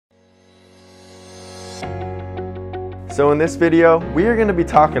So in this video, we are going to be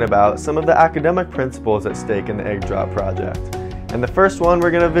talking about some of the academic principles at stake in the egg drop project. And the first one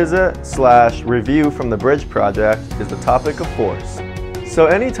we're going to visit / review from the bridge project is the topic of force. So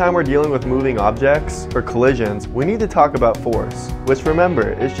anytime we're dealing with moving objects or collisions, we need to talk about force, which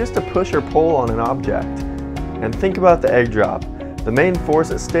remember is just a push or pull on an object. And think about the egg drop. The main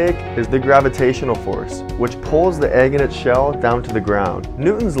force at stake is the gravitational force, which pulls the egg in its shell down to the ground.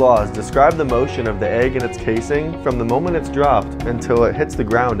 Newton's laws describe the motion of the egg in its casing from the moment it's dropped until it hits the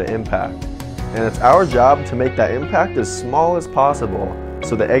ground to impact. And it's our job to make that impact as small as possible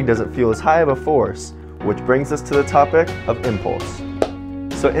so the egg doesn't feel as high of a force, which brings us to the topic of impulse.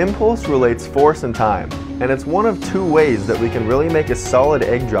 So impulse relates force and time, and it's one of two ways that we can really make a solid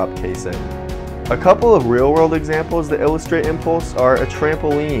egg drop casing. A couple of real-world examples that illustrate impulse are a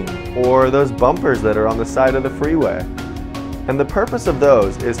trampoline or those bumpers that are on the side of the freeway. And the purpose of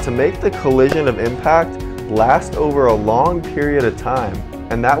those is to make the collision of impact last over a long period of time,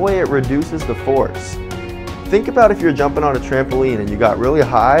 and that way it reduces the force. Think about if you're jumping on a trampoline and you got really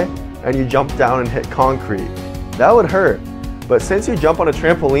high and you jump down and hit concrete. That would hurt. But since you jump on a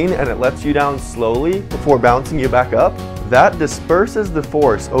trampoline and it lets you down slowly before bouncing you back up, that disperses the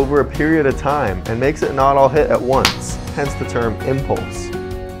force over a period of time and makes it not all hit at once, hence the term impulse.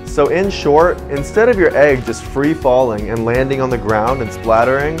 So in short, instead of your egg just free falling and landing on the ground and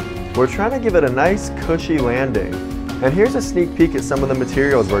splattering, we're trying to give it a nice cushy landing. And here's a sneak peek at some of the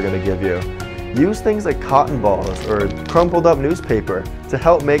materials we're going to give you. Use things like cotton balls or crumpled up newspaper to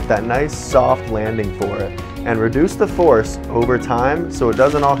help make that nice soft landing for it and reduce the force over time so it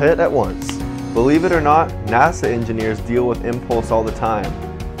doesn't all hit at once. Believe it or not, NASA engineers deal with impulse all the time.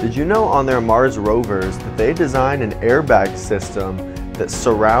 Did you know on their Mars rovers that they designed an airbag system that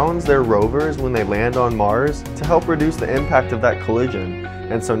surrounds their rovers when they land on Mars to help reduce the impact of that collision,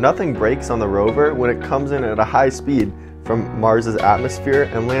 and so nothing breaks on the rover when it comes in at a high speed from Mars's atmosphere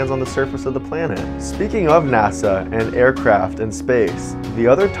and lands on the surface of the planet. Speaking of NASA and aircraft and space, the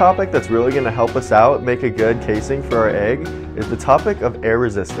other topic that's really going to help us out make a good casing for our egg is the topic of air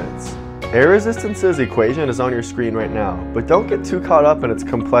resistance. Air resistance's equation is on your screen right now, but don't get too caught up in its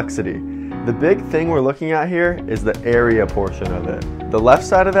complexity. The big thing we're looking at here is the area portion of it. The left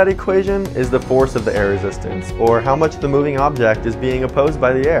side of that equation is the force of the air resistance, or how much the moving object is being opposed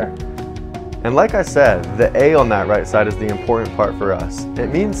by the air. And like I said, the A on that right side is the important part for us. It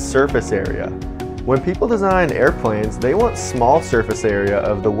means surface area. When people design airplanes, they want small surface area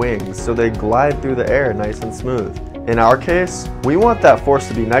of the wings so they glide through the air nice and smooth. In our case, we want that force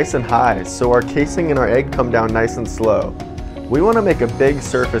to be nice and high so our casing and our egg come down nice and slow. We want to make a big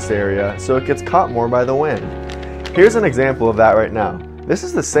surface area so it gets caught more by the wind. Here's an example of that right now. This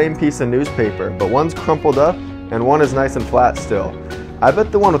is the same piece of newspaper, but one's crumpled up and one is nice and flat still. I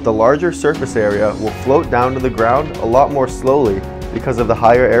bet the one with the larger surface area will float down to the ground a lot more slowly because of the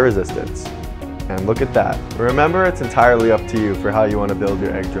higher air resistance. And look at that. Remember, it's entirely up to you for how you want to build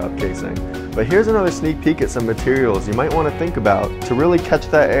your egg drop casing. But here's another sneak peek at some materials you might want to think about to really catch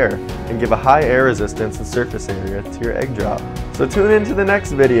that air and give a high air resistance and surface area to your egg drop. So tune in to the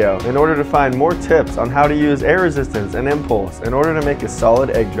next video in order to find more tips on how to use air resistance and impulse in order to make a solid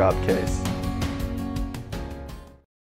egg drop case.